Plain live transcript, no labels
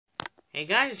Hey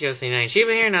guys, Josie9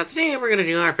 Shiba here. Now today we're gonna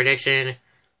do our prediction,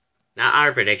 not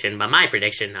our prediction, but my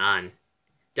prediction on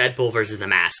Deadpool versus the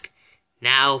Mask.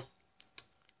 Now,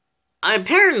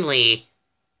 apparently,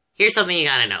 here's something you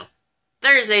gotta know.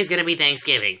 Thursday's gonna be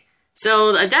Thanksgiving.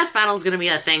 So, a death battle is gonna be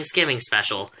a Thanksgiving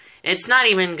special. It's not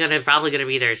even probably gonna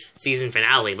be their season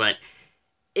finale, but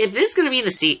if it's gonna be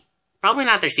probably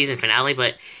not their season finale,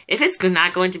 but if it's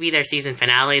not going to be their season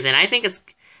finale, then I think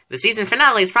the season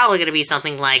finale is probably going to be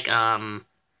something like,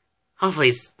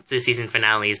 hopefully the season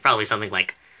finale is probably something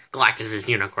like Galactus vs.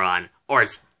 Unicron, or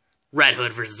it's Red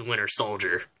Hood versus Winter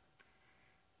Soldier.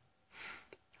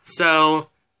 So,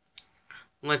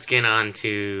 let's get on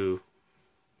to,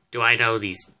 do I know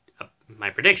my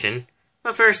prediction?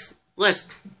 But first, let's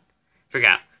figure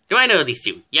out, do I know these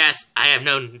two? Yes, I have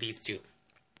known these two.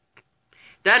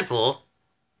 Deadpool,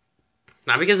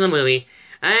 not because of the movie,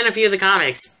 and a few of the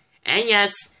comics, and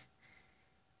yes,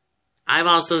 I've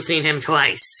also seen him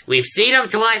twice. We've seen him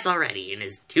twice already in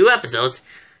his 2 episodes.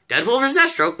 Deadpool vs.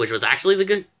 Deathstroke, which was actually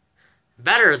the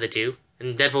better of the two,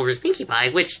 and Deadpool vs. Pinkie Pie,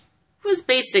 which was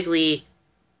basically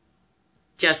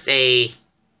just I'd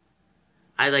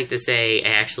like to say,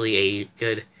 actually a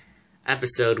good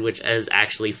episode, which is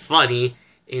actually funny,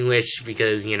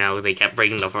 because, you know, they kept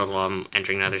breaking the fourth wall and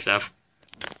entering other stuff.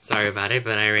 Sorry about it,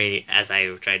 but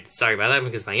sorry about that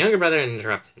because my younger brother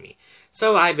interrupted me.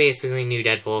 So I basically knew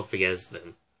Deadpool because of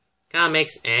the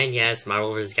comics, and yes,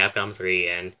 Marvel vs. Capcom 3,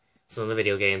 and some of the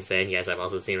video games, and yes, I've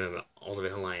also seen him in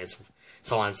Ultimate Alliance,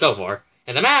 so on and so forth.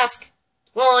 And The Mask,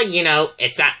 well, you know,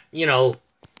 it's not, you know,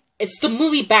 it's the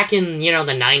movie back in, you know,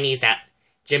 the 90s that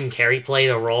Jim Carrey played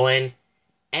a role in,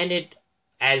 and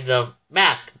the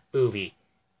Mask movie.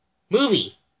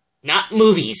 Movie, not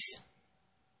movies.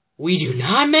 We do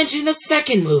not mention the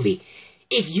second movie.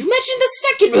 If you mention the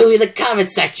second movie in the comment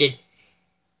section,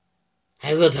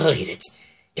 I will delete it.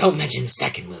 Don't mention the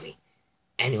second movie.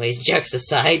 Anyways, jokes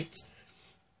aside.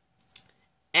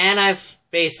 And I've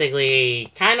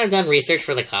basically kind of done research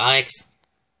for the comics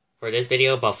for this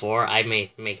video before I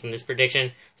making this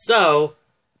prediction. So,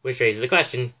 which raises the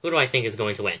question, who do I think is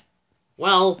going to win?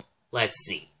 Well, let's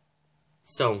see.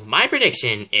 So, my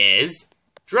prediction is,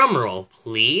 drumroll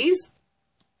please,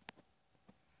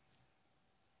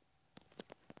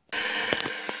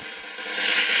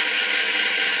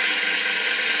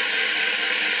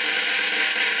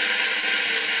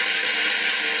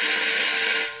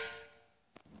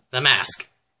 The Mask.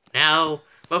 Now,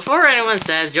 before anyone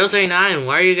says, Josie9,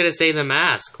 why are you going to say The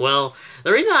Mask? Well,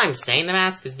 the reason I'm saying The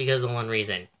Mask is because of one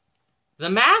reason. The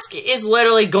Mask is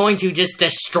literally going to just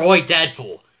destroy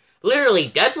Deadpool. Literally,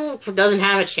 Deadpool doesn't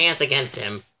have a chance against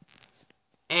him.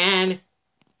 And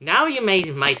now you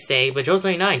might say, but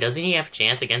Josie9, doesn't he have a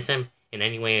chance against him in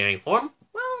any way or any form?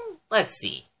 Well, let's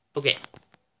see. Okay.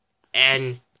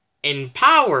 And in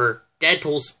power,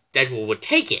 Deadpool would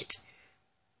take it.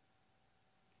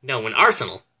 No, an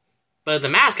arsenal. But the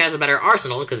Mask has a better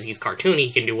arsenal because he's cartoony, he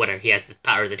can do whatever, he has the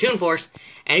power of the Toon Force.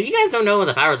 And if you guys don't know what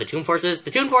the power of the Toon Force is, the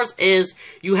Toon Force is,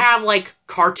 you have, like,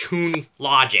 cartoon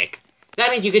logic. That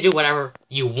means you can do whatever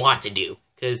you want to do.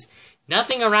 Because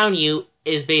nothing around you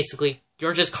is basically,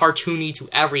 you're just cartoony to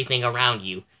everything around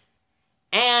you.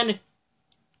 And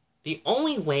the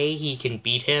only way he can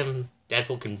beat him,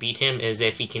 Deadpool can beat him, is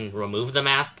if he can remove the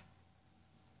mask.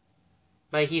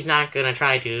 But he's not gonna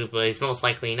try to, but he's most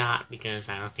likely not, because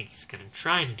I don't think he's gonna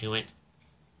try to do it.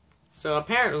 So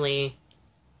apparently,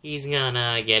 Deadpool's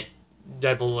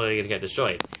gonna get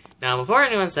destroyed. Now, before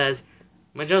anyone says,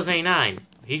 but Josie9,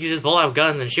 he can just pull out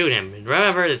guns and shoot him. And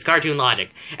remember, it's cartoon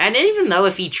logic. And even though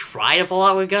if he tried to pull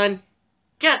out a gun,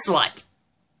 guess what?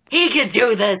 He can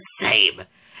do the same!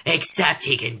 Except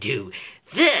he can do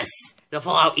this to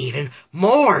pull out even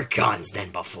more guns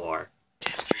than before.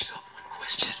 Ask yourself one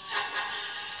question.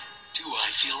 Do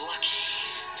I feel lucky?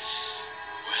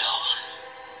 Well,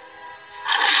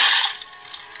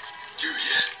 do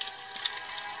ya,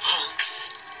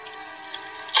 punks?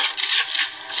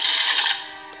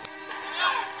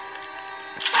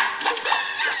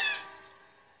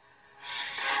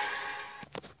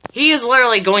 He is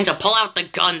literally going to pull out the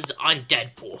guns on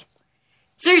Deadpool.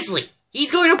 Seriously,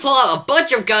 he's going to pull out a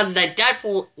bunch of guns that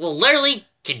Deadpool will literally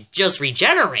can just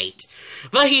regenerate.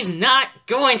 But he's not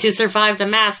going to survive the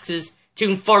Mask's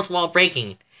fourth wall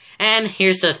breaking. And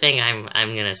here's the thing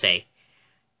I'm gonna say.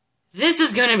 This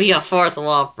is gonna be a fourth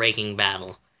wall breaking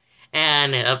battle.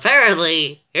 And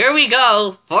apparently, here we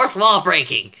go, fourth wall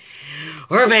breaking.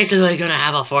 We're basically gonna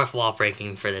have a fourth wall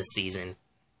breaking for this season.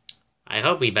 I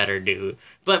hope we better do.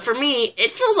 But for me, it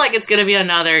feels like it's gonna be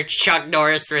another Chuck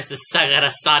Norris versus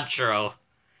Sagara Sancho.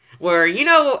 where, you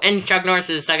know, in Chuck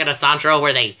Norris's Second of Santro,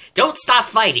 where they don't stop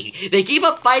fighting. They keep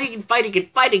up fighting and fighting and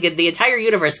fighting, and the entire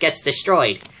universe gets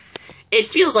destroyed. It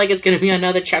feels like it's going to be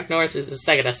another Chuck Norris's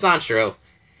Second of Santro.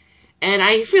 And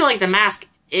I feel like the Mask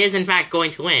is, in fact, going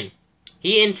to win.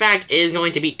 He, in fact, is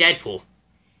going to beat Deadpool.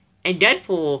 And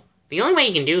Deadpool, the only way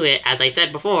he can do it, as I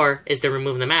said before, is to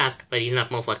remove the mask, but he's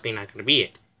most likely not going to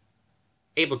be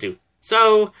able to.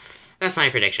 So, that's my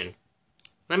prediction.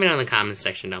 Let me know in the comments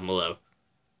section down below.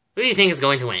 Who do you think is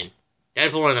going to win?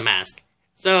 Deadpool or the Mask?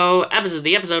 So,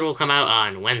 the episode will come out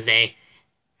on Wednesday.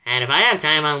 And if I have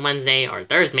time on Wednesday, or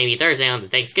Thursday, maybe Thursday on the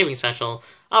Thanksgiving special,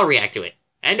 I'll react to it.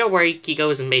 And don't worry,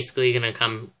 Kiko isn't basically going to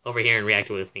come over here and react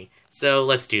to it with me. So,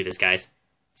 let's do this, guys.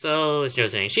 So, it's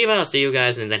Joseph and Shiba. I'll see you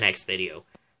guys in the next video.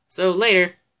 So,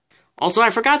 later. Also,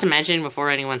 I forgot to mention before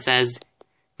anyone says,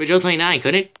 but Joe 29,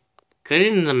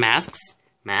 couldn't the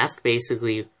mask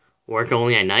basically work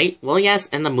only at night? Well, yes,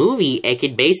 in the movie, it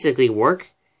could basically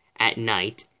work at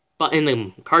night. But in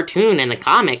the cartoon and the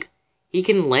comic, he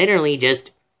can literally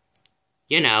just,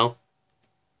 you know,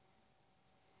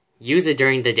 use it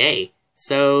during the day.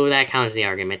 So, that counters the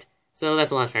argument. So, that's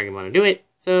the last argument to do it.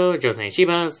 So, Joe's and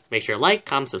Shibas, make sure to like,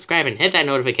 comment, subscribe, and hit that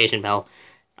notification bell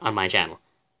on my channel.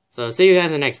 So, see you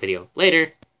guys in the next video.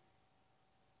 Later!